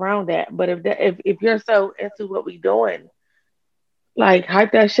hype around that. But if you're so into what we doing, like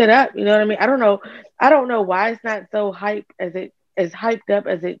hype that shit up. You know what I mean? I don't know. I don't know why it's not so hype as hyped up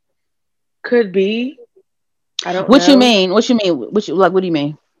as it could be. I don't What you know. mean? What you mean? What do you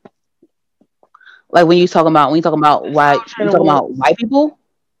mean? Like when you talking about The why Soul Train you talking about Awards. white people?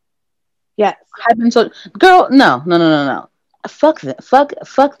 Yes. Hyping so girl, no. Fuck that. Fuck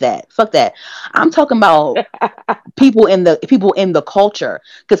that. Fuck that. I'm talking about people in the culture,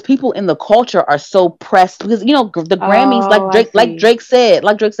 because people in the culture are so pressed because the Grammys, Oh, I see. like Drake said,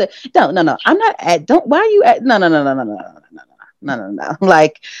 no, I'm not at don't why are you at no.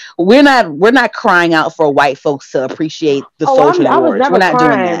 Like we're not crying out for white folks to appreciate the Oh, Soul Train I was Awards. We're never not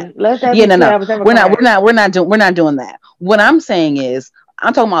doing that. crying. Let that Yeah, be no, clear. no. I was never crying. We're not doing that. What I'm saying is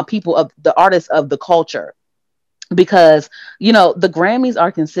I'm talking about people of the artists of the culture, because the Grammys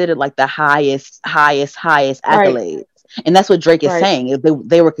are considered like the highest Right, accolades, and that's what Drake is right. saying. If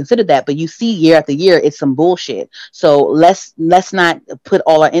they were considered that, but you see year after year it's some bullshit. So let's not put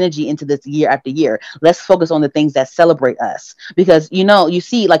all our energy into this year after year. Let's focus on the things that celebrate us, because you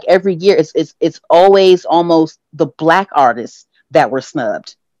see, like, every year it's always almost the black artists that were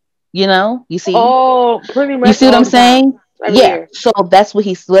snubbed. Oh, pretty You much see what all I'm the time. saying? Every Yeah. year. So that's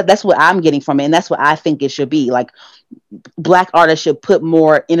what I'm getting from it, and that's what I think it should be. Like, black artists should put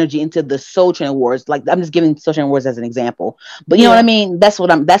more energy into the Soul Train Awards. Like, I'm just giving Soul Train Awards as an example, but you know what I Yeah. mean. That's what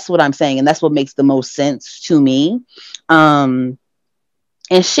I'm saying, and that's what makes the most sense to me. Um,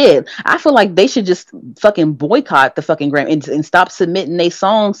 and shit, I feel like they should just fucking boycott the fucking Grammy and stop submitting their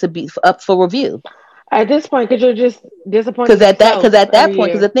songs to be up for review. At this point, because you're just disappointing Because yourself at that every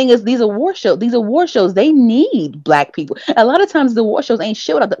point, because year. the thing is, these award shows, they need black people. A lot of times, the award shows ain't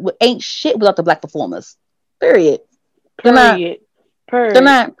shit without the black performers. Period. They're not. Period. They're Period.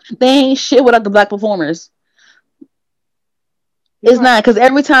 not. They ain't shit without the black performers. You're It's right. not, because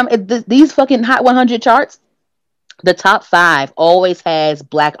every time these fucking Hot 100 charts, the top five always has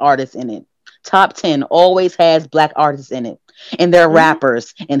black artists in it. Top 10 always has black artists in it, and they're Mm-hmm.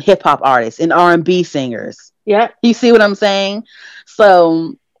 rappers and hip hop artists and R&B singers. Yep. You see what I'm saying?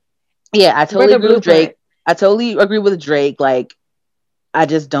 So yeah, I We're totally the agree with blueprint. Drake. I totally agree with Drake. Like, I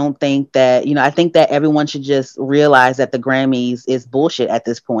just don't think that, I think that everyone should just realize that the Grammys is bullshit at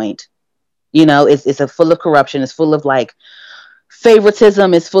this point. It's a full of corruption. It's full of, like,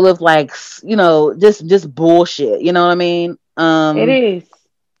 favoritism. It's full of, like, just bullshit. You know what I mean? It is.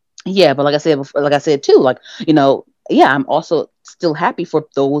 Yeah, but like I said too, like, yeah, I'm also still happy for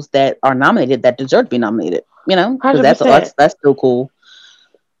those that are nominated that deserve to be nominated. Because that's 100%. that's that's still cool.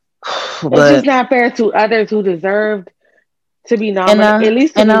 It's just But not fair to others who deserved to be and nominated, I at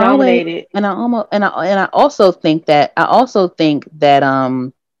least to and be I always nominated. and I also think that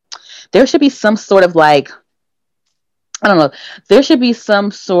there should be some sort of, like, I don't know, there should be some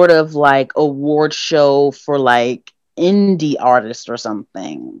sort of, like, award show for, like, indie artists or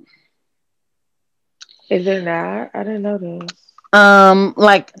something. Is it not? I didn't know this.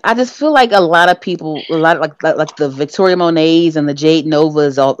 Like, I just feel like a lot of, like the Victoria Monets and the Jade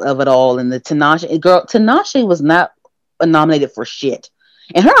Novas of it all, and the Tinashe was not nominated for shit,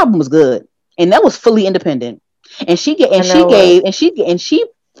 and her album was good, and that was fully independent, and I know it.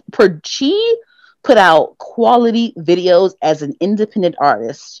 she put out quality videos as an independent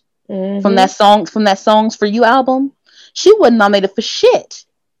artist Hmm. from that Songs for You album. She wasn't nominated for shit,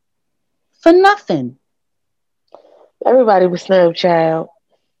 for nothing. Everybody was snub child.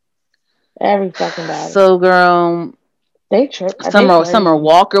 Every fucking body. So, girl, They trip. They Summer crazy.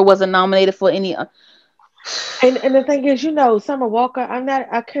 Walker wasn't nominated for any. And the thing is, Summer Walker. I'm not.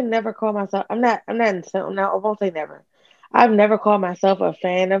 I could never call myself. I'm not. I'm not. No, I won't say never. I've never called myself a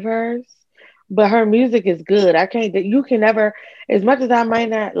fan of hers, but her music is good. I can't. You can never. As much as I might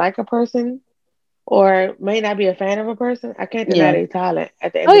not like a person or may not be a fan of a person, I can't deny Yeah. their talent.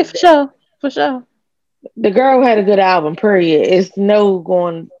 At the Oh end yeah, of the for day, sure, for sure. the girl had a good album. Period. It's no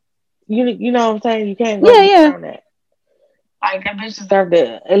going. You know what I'm saying? You can't go Yeah, get yeah, around that. Like that bitch deserved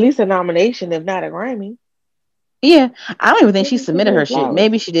at least a nomination, if not a Grammy. yeah. I don't even think she Give submitted her her shit. flowers.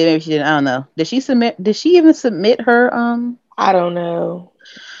 Maybe she did. Maybe she didn't. I don't know. Did she submit? Did she even submit her I don't know.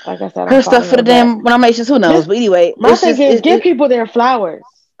 Like I said, I'm her stuff following for her the back. damn nominations? Who knows? Just But anyway, my it's thing just is give people their flowers.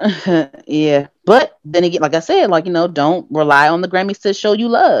 yeah. But then again, like I said, like, don't rely on the Grammys to show you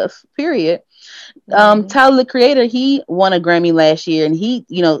love. Period. Hmm. Tyler the Creator, he won a Grammy last year, and he,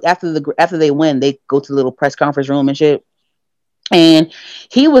 after they win, they go to the little press conference room and shit. And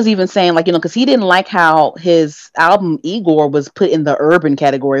he was even saying, like, because he didn't like how his album Igor was put in the urban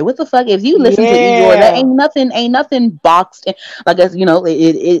category. What the fuck? If you listen to Igor, that ain't nothing boxed in. Like, as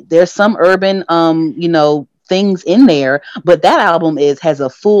there's some urban things in there, but that album has a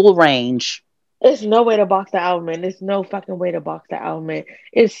full range. There's no way to box the album in. There's no fucking way to box the album in.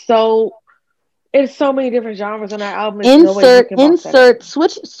 It's so many different genres on that album.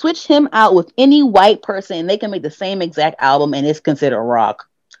 Switch him out with any white person, and they can make the same exact album, and it's considered rock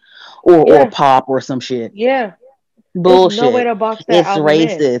or pop or some shit. Yeah, bullshit. There's no way to box that album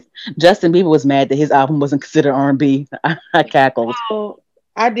racist. In. Justin Bieber was mad that his album wasn't considered R&B. I cackled. Oh,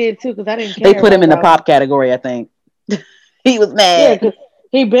 I did too because I didn't care. They put him in the pop category, I think. He was mad. Yeah,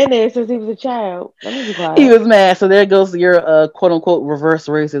 he been there since he was a child. Let me be quiet. He was mad. So there goes your quote unquote reverse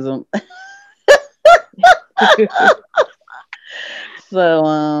racism.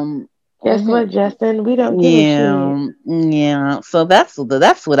 So guess what, Justin? We don't give a shit. Yeah. So that's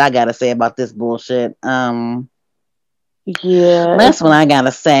what I gotta say about this bullshit. Yeah. That's what I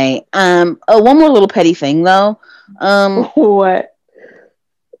gotta say. One more little petty thing though. What?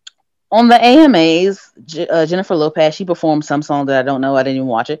 On the AMAs, Jennifer Lopez, she performed some song that I don't know. I didn't even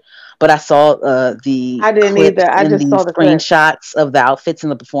watch it, but I saw I didn't either. I just saw the screenshots of the outfits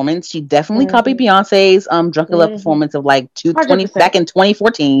and the performance. She definitely copied Beyonce's Drunk in Love performance of like 20 back in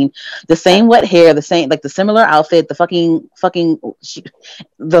 2014. The same wet hair, the same the similar outfit, the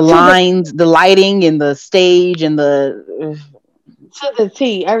the lines, the lighting, and the stage, and to the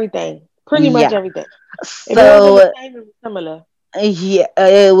T, everything, pretty much everything. So it was similar. Yeah,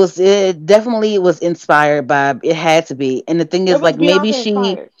 it definitely was inspired by, it had to be. And the thing is, like, maybe she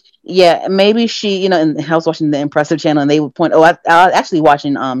and I was watching the Impressive channel, and they would point, I was actually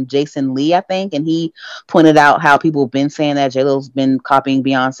watching Jason Lee, I think, and he pointed out how people have been saying that J-Lo's been copying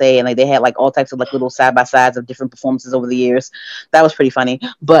Beyonce, and like they had like all types of like little side by sides of different performances over the years. That was pretty funny.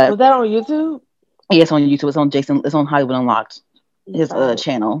 But was that on YouTube? Yeah, it's on YouTube. It's on Hollywood Unlocked, his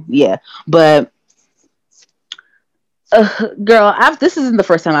channel. Yeah, but girl, this isn't the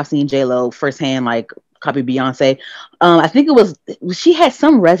first time I've seen J-Lo firsthand like copy Beyonce. I think she had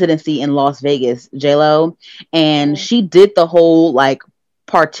some residency in Las Vegas, J-Lo, and she did the whole like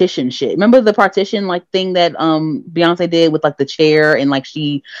partition shit. Remember the partition like thing that Beyonce did with like the chair, and like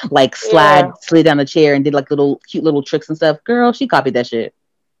she like slid down the chair and did like cute little tricks and stuff. Girl, she copied that shit.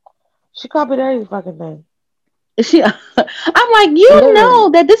 She copied every fucking thing. I'm like, know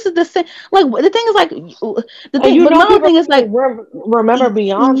that this is the same. Like the thing is like the thing. But my whole thing is like, remember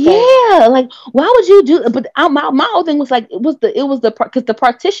Beyonce? Yeah, like why would you do? But my whole thing was like, it was because the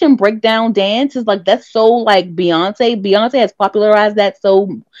partition breakdown dance is like, that's so like Beyonce. Beyonce has popularized that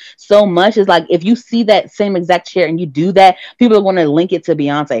so much. It's like if you see that same exact chair and you do that, people are going to link it to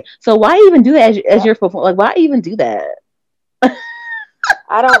Beyonce. So why even do that as your performance? Like why even do that?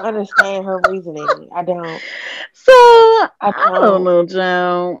 I don't understand her reasoning. I don't. So I don't know,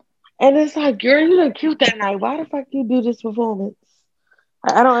 Joe. And it's like, girl, you look cute that night. Why the fuck you do this performance?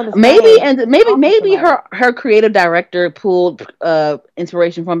 I don't understand. Maybe her creative director pulled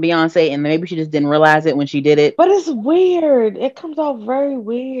inspiration from Beyonce, and maybe she just didn't realize it when she did it. But it's weird. It comes off very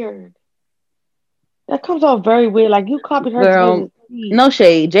weird. That comes off very weird. Like you copied her. Girl, no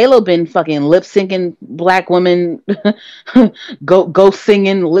shade. J-Lo been fucking lip syncing black women, go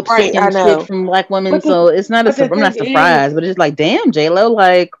singing lip syncing shit from black women. So it's not I'm not surprised, but it's like, damn, J-Lo.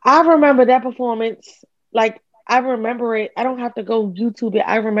 Like I remember that performance. Like I remember it. I don't have to go YouTube it.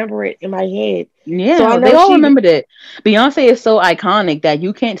 I remember it in my head. Yeah, so they all remembered it. Beyonce is so iconic that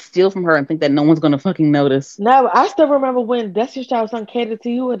you can't steal from her and think that no one's gonna fucking notice. No, I still remember when Destiny's Child sung "Cater to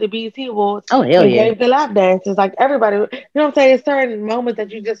You" at the BET Awards. Oh hell yeah! Gave the lap dances. Like everybody, you know what I'm saying? It's certain moments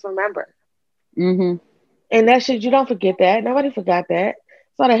that you just remember. Mm-hmm. And that shit, you don't forget that. Nobody forgot that.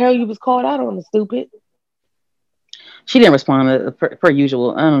 So the hell you was called out on the stupid. She didn't respond per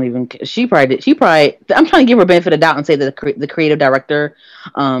usual. I don't even. She probably did. I'm trying to give her benefit of doubt and say that the creative director,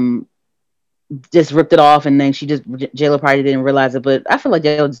 just ripped it off, and then J-Lo probably didn't realize it. But I feel like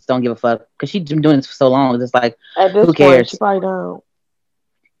J-Lo just don't give a fuck because she's been doing this for so long. It's like, who cares? Point, she probably don't.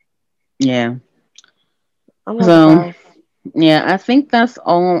 Yeah. So, yeah, I think that's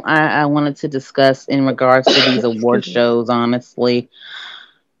all I wanted to discuss in regards to these award shows. Honestly,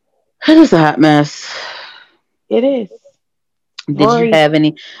 it is a hot mess. It is. Did you have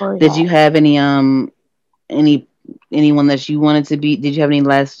any anyone that you wanted to be? Did you have any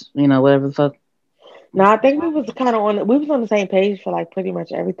last, whatever the fuck? No, I think we was on the same page for like pretty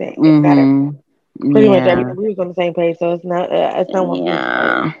much everything. Mm-hmm. Pretty much everything. We was on the same page, so it's not.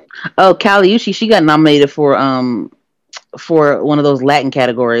 Yeah. Oh, Kali Uchis, she got nominated for one of those Latin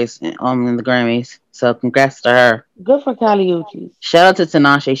categories in the Grammys. So congrats to her. Good for Kali Uchis. Shout out to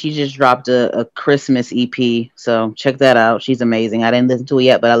Tinashe. She just dropped a Christmas EP. So check that out. She's amazing. I didn't listen to it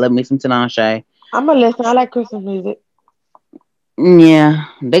yet, but I love me some Tinashe. I'm gonna listen. I like Christmas music. Yeah,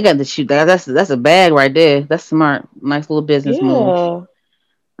 they got the shoot. That's a bag right there. That's smart. Nice little business move.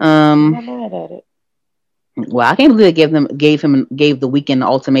 I'm not mad at it. Well, I can't believe they gave the Weeknd the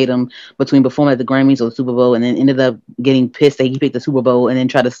ultimatum between performing at the Grammys or the Super Bowl, and then ended up getting pissed that he picked the Super Bowl and then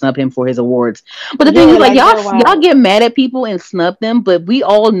tried to snub him for his awards. But the thing is, like y'all get mad at people and snub them, but we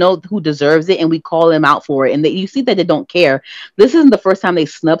all know who deserves it, and we call them out for it. And you see that they don't care. This isn't the first time they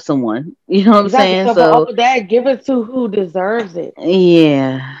snub someone. You know what I'm saying? So for all that, give it to who deserves it.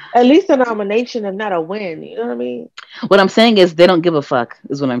 Yeah. At least a nomination and not a win. You know what I mean? What I'm saying is they don't give a fuck.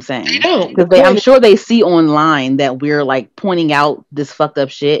 Is what I'm saying. Because I'm sure they see online that we're like pointing out this fucked up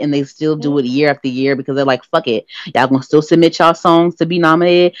shit, and they still do it year after year because they're like, fuck it, y'all gonna still submit y'all songs to be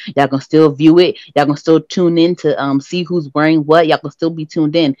nominated, y'all gonna still view it, y'all gonna still tune in to see who's wearing what, y'all gonna still be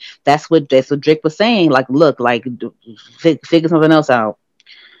tuned in. That's what Drake was saying. Like, look, like figure something else out.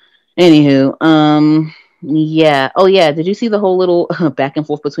 Anywho, yeah. Oh yeah, did you see the whole little back and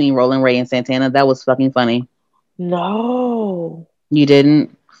forth between Rolling Ray and Santana? That was fucking funny. No. You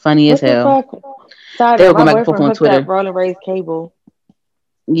didn't? Funny as hell. Sorry, they were going back and forth on Twitter. Rolling Ray's cable.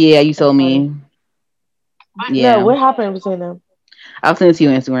 Yeah, you told me. Yeah. No, what happened between them? I'll send it to you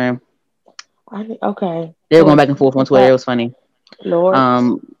on Instagram. Okay. They were going back and forth on Twitter. It was funny. Lord.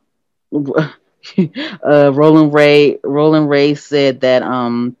 Rolling Ray said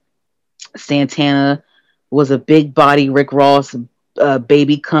that Santana was a big body Rick Ross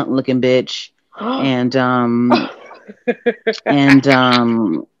baby cunt looking bitch. and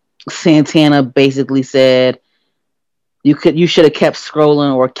Santana basically said you should have kept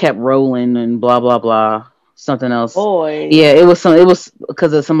scrolling or kept rolling and blah blah blah. Something else. Boy. Yeah, it was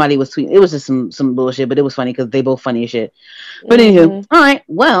because of somebody was tweeting. It was just some bullshit, but it was funny because they both funny as shit. But anywho, all right.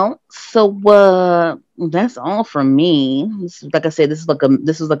 Well, so that's all from me. Like I said, this is like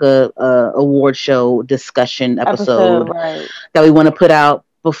a award show discussion episode right. that we want to put out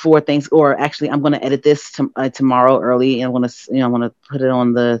before things. Or actually, I'm going to edit this tomorrow early, and I want to put it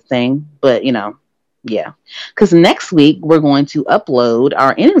on the thing. But yeah, because next week we're going to upload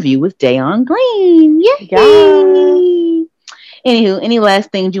our interview with Dayon Green. Yay! Anywho, any last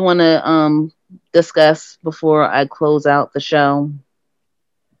things you want to discuss before I close out the show?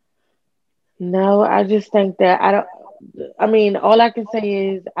 No, I just think that all I can say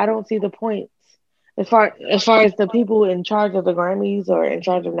is I don't see the point as far as the people in charge of the Grammys or in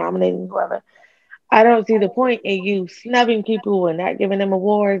charge of nominating whoever. I don't see the point in you snubbing people and not giving them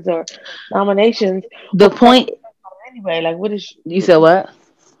awards or nominations. The point, anyway, like what is you said? What?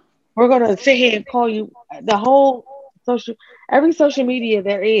 We're gonna sit here and call you the whole every social media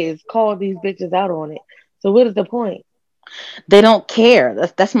there is call these bitches out on it. So what is the point? They don't care.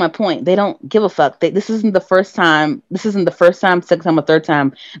 That's my point. They don't give a fuck. This isn't the first time. Second time, or third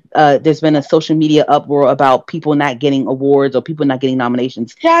time. There's been a social media uproar about people not getting awards or people not getting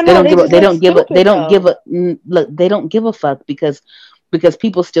nominations. Yeah, they don't give a fuck because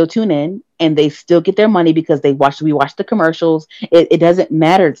people still tune in and they still get their money because we watch the commercials. It doesn't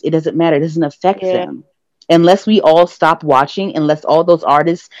matter. It doesn't affect them. Unless we all stop watching, unless all those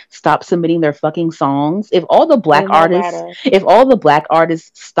artists stop submitting their fucking songs, if all the black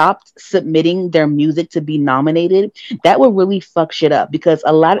artists stopped submitting their music to be nominated, that would really fuck shit up. Because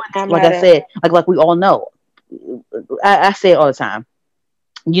a lot of, like I said, like we all know, I say it all the time.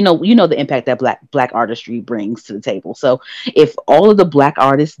 You know the impact that black artistry brings to the table. So if all of the black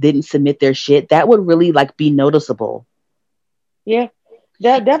artists didn't submit their shit, that would really be noticeable. Yeah.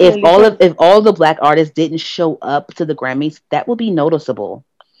 If all the black artists didn't show up to the Grammys, that would be noticeable.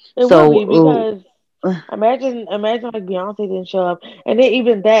 It would be because imagine like Beyonce didn't show up, and then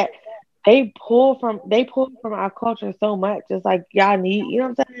even that they pull from our culture so much. It's like y'all need, you know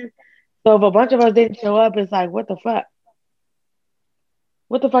what I'm saying? So if a bunch of us didn't show up, it's like what the fuck?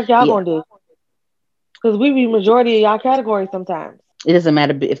 What the fuck y'all gonna do? Because we be majority of y'all category sometimes. It doesn't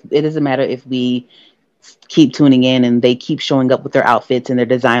matter if we keep tuning in and they keep showing up with their outfits and their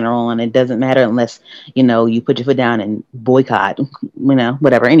designer on. It doesn't matter unless you put your foot down and boycott,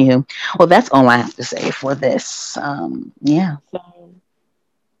 whatever. Anywho, well, that's all I have to say for this. Yeah,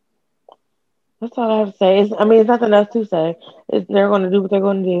 that's all I have to say. It's nothing else to say. They're going to do what they're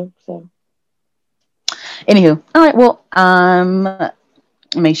going to do. So, anywho, all right. Well,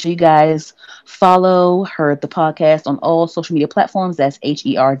 make sure you guys follow Herd the Podcast on all social media platforms. That's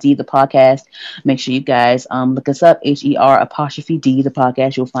HERD the Podcast. Make sure you guys look us up, HER''D the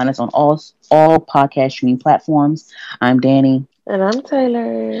Podcast. You'll find us on all podcast streaming platforms. I'm Danny. And I'm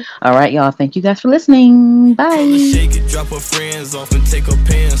Taylor. All right, y'all. Thank you guys for listening. Bye. Shake it, drop her friends off and take her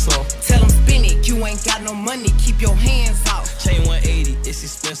pants off. Tell them spin it, you ain't got no money, keep your hands off. Chain 180, it's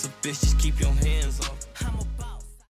expensive, bitch, just keep your hands off.